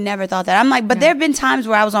 I've really never thought that. I'm like, but there have been times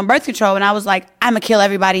where I was on birth control and I was like, I'm gonna kill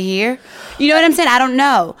everybody here. You know what I'm saying? I don't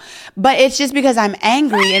know. But it's just because I'm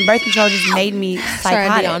angry and birth control just made me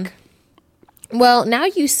psychotic. Well, now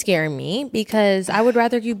you scare me because I would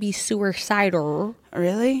rather you be suicidal.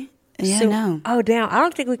 Really? Yeah, no. Oh, damn. I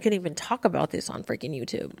don't think we could even talk about this on freaking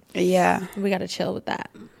YouTube. Yeah. We got to chill with that.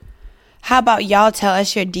 How about y'all tell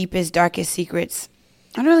us your deepest, darkest secrets?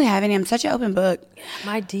 I don't really have any. I'm such an open book.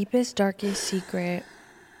 My deepest, darkest secret.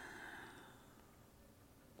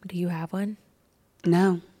 Do you have one?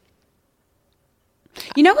 No.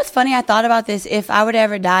 You know what's funny? I thought about this. If I were to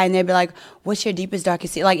ever die and they'd be like, what's your deepest,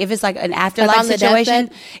 darkest secret? Like, if it's like an afterlife situation.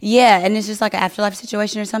 Yeah, and it's just like an afterlife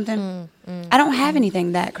situation or something. I don't have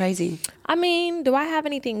anything that crazy. I mean, do I have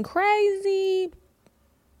anything crazy?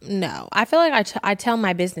 No. I feel like I tell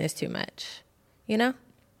my business too much,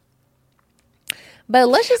 But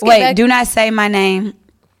let's just get back. Do not say my name.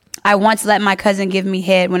 I once let my cousin give me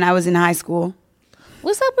head when I was in high school.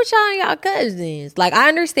 What's up with y'all and y'all cousins? Like, I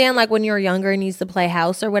understand, like, when you're younger and used to play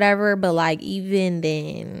house or whatever, but, like, even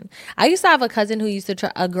then. I used to have a cousin who used to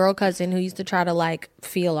try, a girl cousin who used to try to, like,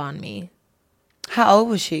 feel on me. How old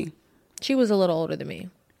was she? She was a little older than me.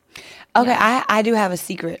 Okay, yeah. I do have a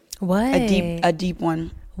secret. What? A deep one.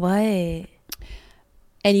 What? And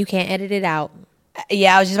you can't edit it out.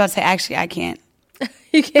 Yeah, I was just about to say, actually, I can't.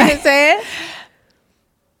 You can't say it?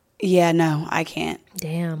 Yeah, no, I can't.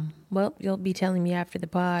 Damn. Well, you'll be telling me after the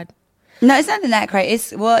pod. No, it's nothing that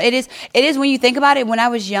crazy. It is when you think about it. When I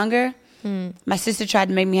was younger, my sister tried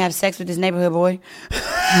to make me have sex with this neighborhood boy.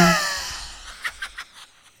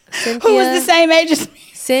 Cynthia, who was the same age as me.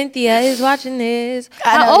 Cynthia is watching this.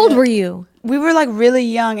 How old were you? We were like really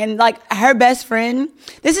young, and like her best friend.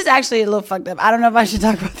 This is actually a little fucked up. I don't know if I should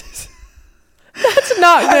talk about this. That's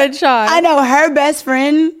not good, Sean. I know her best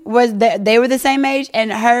friend was they were the same age,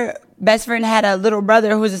 and her best friend had a little brother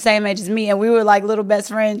who was the same age as me, and we were like little best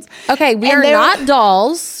friends. Okay, we are not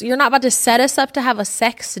dolls. You're not about to set us up to have a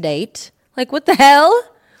sex date. Like, what the hell?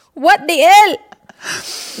 What the hell?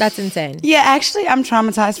 That's insane. Yeah, actually, I'm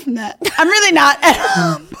traumatized from that. I'm really not.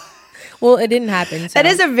 Well, it didn't happen. So. That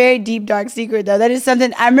is a very deep, dark secret, though. That is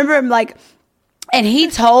something I remember him like, and he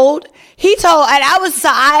told, and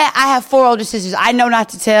I have 4 older sisters. I know not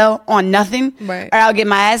to tell on nothing, right? Or I'll get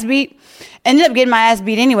my ass beat. Ended up getting my ass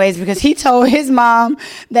beat anyways because he told his mom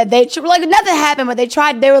that nothing happened, but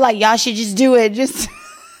they were like, y'all should just do it.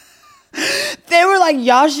 They were like,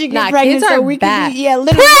 y'all should get pregnant so we can be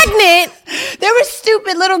literally pregnant. They were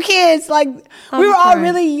stupid little kids. Like we were all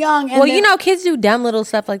really young. And kids do dumb little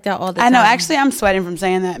stuff like that all the time. I know. Actually, I'm sweating from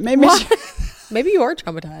saying that. Maybe you are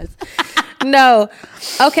traumatized. No.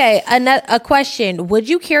 Okay. A question. Would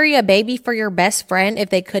you carry a baby for your best friend if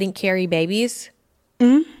they couldn't carry babies?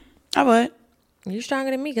 I would. You're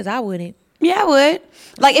stronger than me because I wouldn't. Yeah, I would.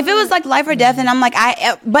 Like, if it was like life or death, and I'm like,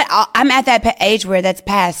 I'm at that age where that's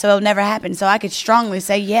passed, so it'll never happen. So I could strongly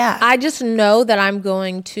say, yeah. I just know that I'm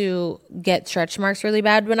going to get stretch marks really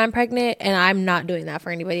bad when I'm pregnant, and I'm not doing that for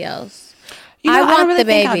anybody else. You know, I want don't really the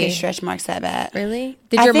baby. Think I'll get stretch marks that bad. Really?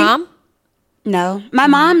 Did your mom? No, my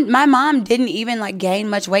mom didn't even like gain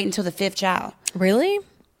much weight until the 5th child. Really?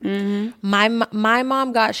 Mm-hmm. My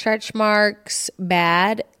mom got stretch marks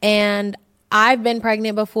bad, and I've been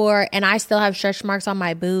pregnant before, and I still have stretch marks on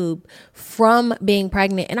my boob from being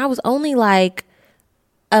pregnant, and I was only like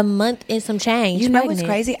a month and some change. You know what's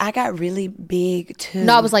crazy? I got really big too.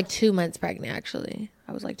 No, I was like 2 months pregnant. Actually,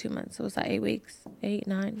 I was like 2 months. So it was like 8 weeks, 8,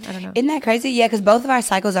 9. I don't know. Isn't that crazy? Yeah, because both of our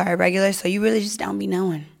cycles are irregular, so you really just don't be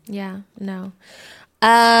knowing. Yeah, no.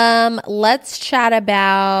 Let's chat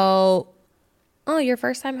about your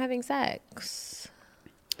first time having sex.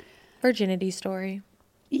 Virginity story.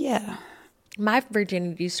 Yeah. My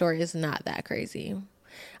virginity story is not that crazy.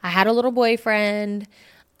 I had a little boyfriend.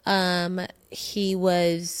 He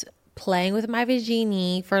was playing with my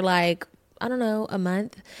vagina for like, I don't know, a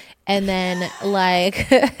month. And then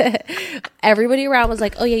like everybody around was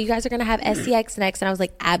like, oh yeah, you guys are going to have SCX next. And I was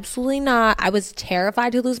like, absolutely not. I was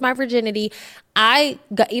terrified to lose my virginity. I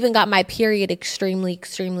even got my period extremely,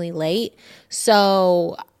 extremely late.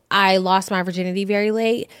 So I lost my virginity very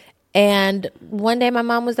late. And one day my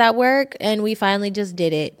mom was at work and we finally just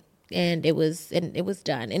did it. And it was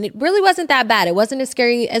done. And it really wasn't that bad. It wasn't as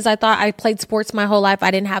scary as I thought. I played sports my whole life.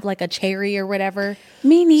 I didn't have like a cherry or whatever.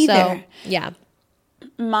 Me neither. So, yeah.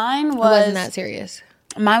 Mine wasn't that serious.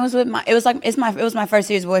 Mine was with it was my first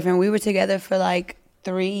serious boyfriend. We were together for like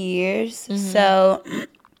 3 years. Mm-hmm. So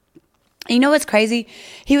you know what's crazy?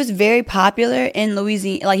 He was very popular in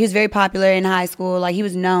Louisiana. Like he was very popular in high school. Like he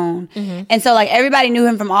was known. Mm-hmm. And so like everybody knew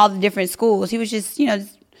him from all the different schools. He was just, you know,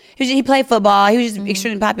 he played football. He was just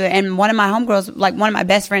extremely popular. And one of my homegirls, like one of my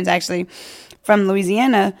best friends actually from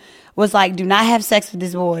Louisiana, was like, do not have sex with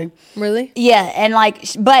this boy. Really? Yeah. And like,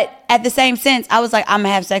 but at the same sense, I was like, I'm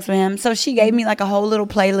going to have sex with him. So she gave me like a whole little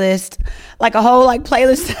playlist, like a whole like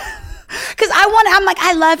playlist. Because I'm like,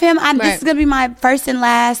 I love him. This is going to be my first and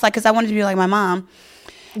last. Like, because I wanted to be like my mom.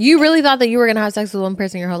 You really thought that you were going to have sex with one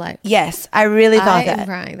person your whole life? Yes, I really thought that.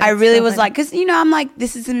 I really was funny. like, because, you know, I'm like,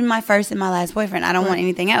 this is going to be my first and my last boyfriend. I don't want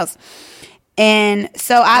anything else. And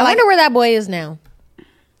so I wonder where that boy is now.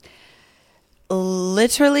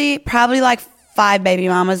 Literally, probably like 5 baby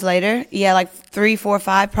mamas later. Yeah, like 3, 4,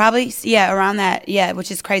 5, probably. Yeah, around that. Yeah,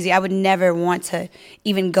 which is crazy. I would never want to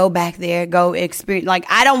even go back there, go experience. Like,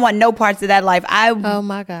 I don't want no parts of that life. Oh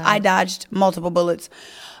my God. I dodged multiple bullets.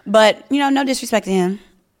 But, you know, no disrespect to him.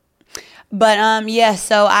 But, yeah,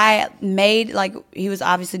 so I made, like, he was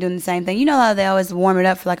obviously doing the same thing. You know how they always warm it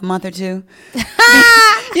up for, like, a month or two?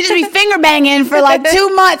 You just be finger banging for, like,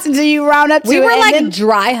 2 months until you round up to it. We were, like,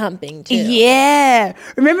 dry humping, too. Yeah.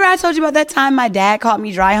 Remember I told you about that time my dad caught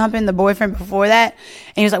me dry humping the boyfriend before that?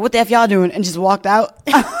 And he was like, what the F y'all doing? And just walked out.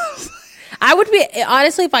 I would be,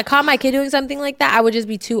 honestly, if I caught my kid doing something like that, I would just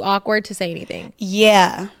be too awkward to say anything.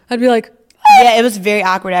 Yeah. I'd be like... Yeah, it was very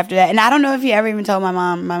awkward after that. And I don't know if he ever even told my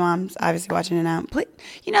mom. My mom's obviously watching it now. But,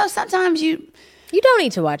 you know, sometimes you don't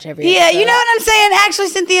need to watch every episode. episode. You know what I'm saying? Actually,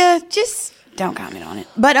 Cynthia, just don't comment on it.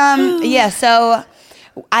 But, yeah, so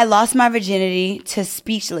I lost my virginity to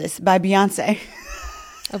Speechless by Beyonce.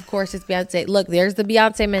 Of course, it's Beyonce. Look, there's the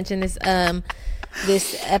Beyonce mention this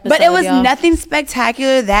episode. But it was nothing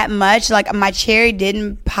spectacular that much. Like, my cherry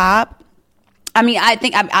didn't pop. I mean, I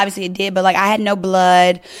think obviously it did, but like I had no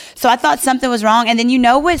blood. So I thought something was wrong. And then you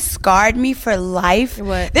know what scarred me for life?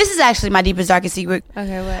 What? This is actually my deepest, darkest secret.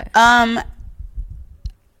 Okay, what?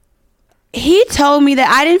 He told me that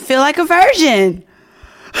I didn't feel like a virgin.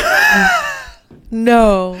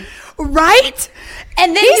 No. Right?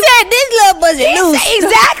 And then he said this little pussy loose.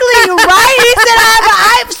 Exactly, right? He said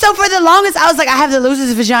I so for the longest I was like, I have the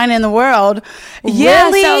loosest vagina in the world. Yeah,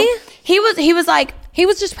 really? So he was like, he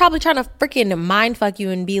was just probably trying to freaking mind fuck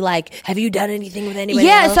you and be like, have you done anything with anybody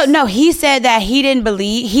else? So no, he said that he didn't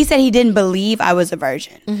believe I was a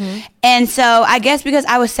virgin. Mm-hmm. And so I guess because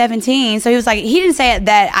I was 17, so he was like, he didn't say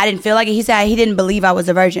that I didn't feel like it. He said he didn't believe I was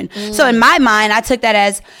a virgin. Mm. So in my mind, I took that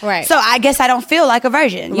as, right. So I guess I don't feel like a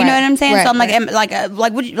virgin. You know what I'm saying? Right. So I'm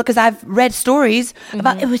like, because I've read stories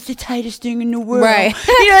about it was the tightest thing in the world. Right.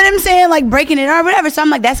 You know what I'm saying? Like breaking it or whatever. So I'm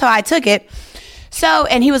like, that's how I took it. So,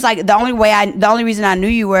 and he was like, the only reason I knew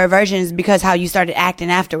you were a virgin is because how you started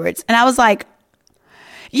acting afterwards. And I was like,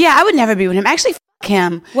 yeah, I would never be with him. Actually, f***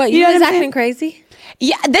 him. What, you was acting crazy?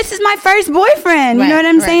 Yeah, this is my first boyfriend. You know what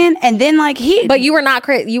I'm saying? And then like But you were not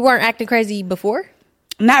you weren't acting crazy before?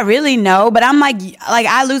 Not really, no. But I'm like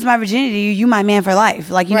I lose my virginity, you my man for life.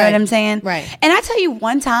 Like, you know what I'm saying? Right. And I tell you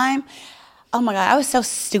one time, Oh my God, I was so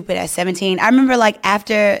stupid at 17. I remember like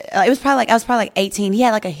after, I was probably like 18. He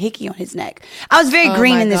had like a hickey on his neck. I was very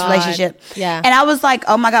green in this relationship. Yeah. And I was like,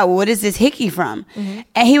 oh my God, what is this hickey from? Mm-hmm.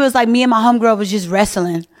 And he was like, me and my homegirl was just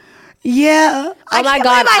wrestling. Yeah. Oh my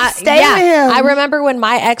God. I stayed with him. I remember when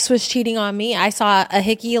my ex was cheating on me, I saw a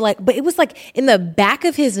hickey but it was like in the back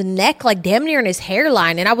of his neck, like damn near in his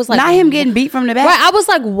hairline. And I was like, not him getting beat from the back. Right. I was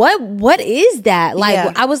like, what is that?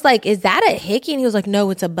 Like, I was like, is that a hickey? And he was like, no,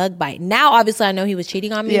 it's a bug bite. Now, obviously I know he was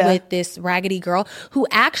cheating on me with this raggedy girl who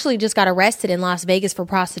actually just got arrested in Las Vegas for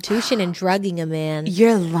prostitution and drugging a man.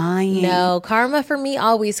 You're lying. No, karma for me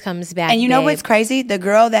always comes back. And you know what's crazy? The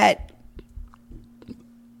girl that,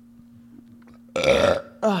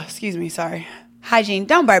 oh, excuse me, sorry. Hygiene.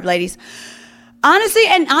 Don't burp, ladies. Honestly,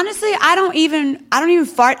 I don't even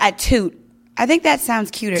fart. I toot. I think that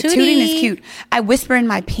sounds cuter. Tooting is cute. I whisper in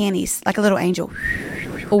my panties like a little angel.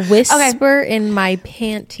 Whisper in my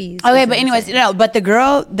panties. Okay, but anyways, but the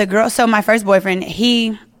girl, so my first boyfriend,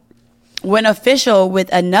 he went official with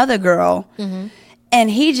another girl. Mm-hmm. And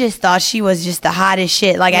he just thought she was just the hottest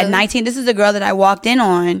shit. Like at 19, this is the girl that I walked in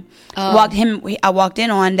on. I walked in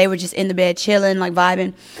on. They were just in the bed chilling, like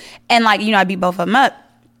vibing. And like, I beat both of them up.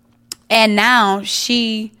 And now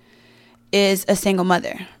she is a single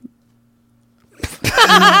mother.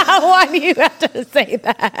 Why do you have to say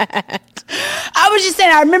that? I was just saying,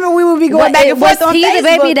 I remember we would be going back and forth on Facebook. Was he the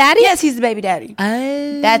baby daddy? Yes, he's the baby daddy.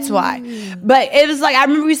 That's why. But it was like, I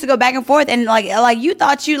remember we used to go back and forth, and like you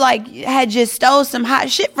thought you like had just stole some hot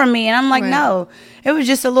shit from me, and I'm like, no, it was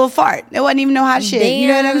just a little fart. It wasn't even no hot shit. Damn. You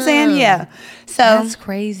know what I'm saying? Yeah. So that's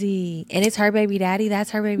crazy. And it's her baby daddy.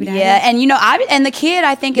 That's her baby daddy. Yeah, and and the kid,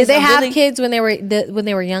 I think, did they have kids when they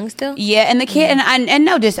were young still? Yeah, and the kid, and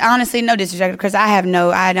honestly, no disrespect, because I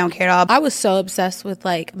don't care at all. I was so obsessed with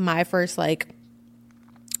like my first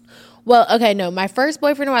my first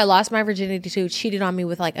boyfriend who I lost my virginity to cheated on me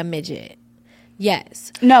with like a midget.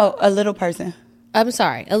 Yes. No, a little person. I'm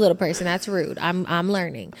sorry, a little person. That's rude. I'm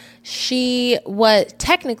learning. She was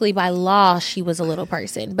technically by law she was a little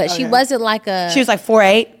person, but she wasn't like a. She was like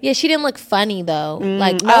 4'8". Yeah, she didn't look funny though.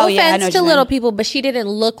 Like no offense to little people, but she didn't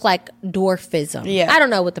look like dwarfism. Yeah, I don't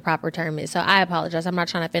know what the proper term is, so I apologize. I'm not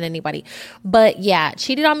trying to offend anybody, but yeah,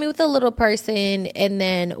 cheated on me with a little person, and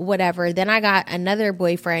then whatever. Then I got another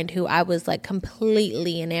boyfriend who I was like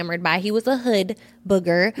completely enamored by. He was a hood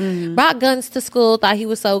booger, brought guns to school, thought he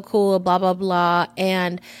was so cool, blah blah blah.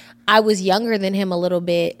 And I was younger than him a little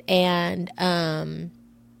bit, and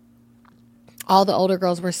all the older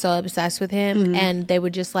girls were so obsessed with him, and they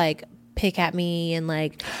would just like pick at me and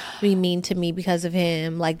like be mean to me because of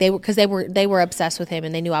him. Like they were obsessed with him,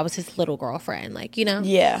 and they knew I was his little girlfriend. Like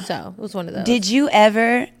yeah. So it was one of those. Did you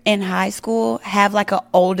ever in high school have like an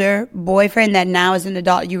older boyfriend that now as an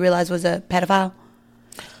adult you realize was a pedophile?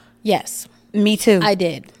 Yes. Me too. I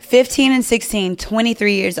did. 15 and 16,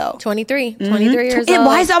 23 years old. 23 years old.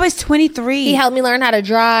 Why is it always 23? He helped me learn how to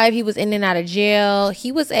drive. He was in and out of jail.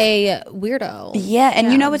 He was a weirdo. Yeah,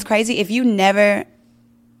 and you know what's crazy? If you never...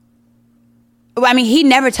 Well, I mean, he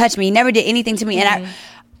never touched me. He never did anything to me. And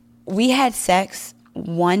we had sex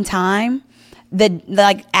one time,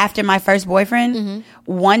 after my first boyfriend,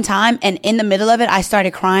 one time, and in the middle of it, I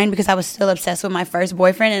started crying because I was still obsessed with my first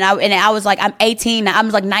boyfriend, and I was like, I'm 18 now. I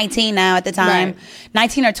was like 19 now at the time,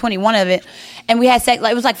 19 or 21 of it, and we had sex.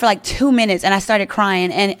 Like it was like for like 2 minutes, and I started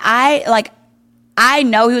crying, and I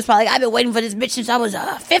know he was probably like, I've been waiting for this bitch since I was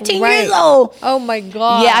 15 years old. Oh my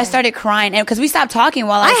God. Yeah, I started crying, and because we stopped talking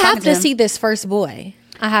while I was talking to him. I have to see this first boy.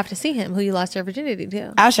 I have to see him, who you lost your virginity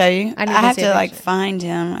to. I'll show you. I have to find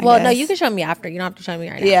him. I guess. No, you can show me after. You don't have to show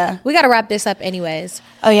me right now. Yeah. We got to wrap this up anyways.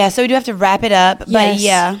 Oh, yeah. So we do have to wrap it up. Yes, but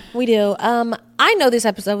yeah. We do. I know this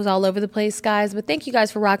episode was all over the place, guys, but thank you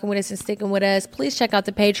guys for rocking with us and sticking with us. Please check out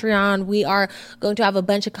the Patreon. We are going to have a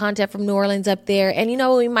bunch of content from New Orleans up there. And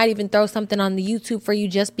we might even throw something on the YouTube for you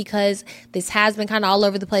just because this has been kind of all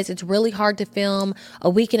over the place. It's really hard to film a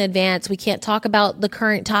week in advance. We can't talk about the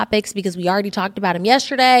current topics because we already talked about them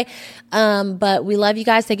yesterday. But we love you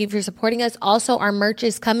guys. Thank you for supporting us. Also, our merch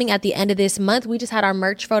is coming at the end of this month. We just had our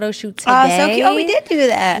merch photo shoot today. Oh, so cute. Oh, we did do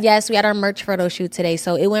that. Yes, we had our merch photo shoot today.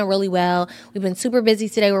 So it went really well. We've been super busy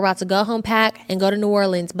today. We're about to go home, pack, and go to New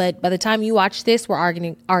Orleans. But by the time you watch this, we're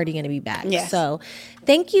already going to be back. Yes. So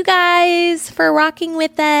thank you guys for rocking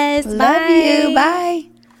with us. Love you. Bye.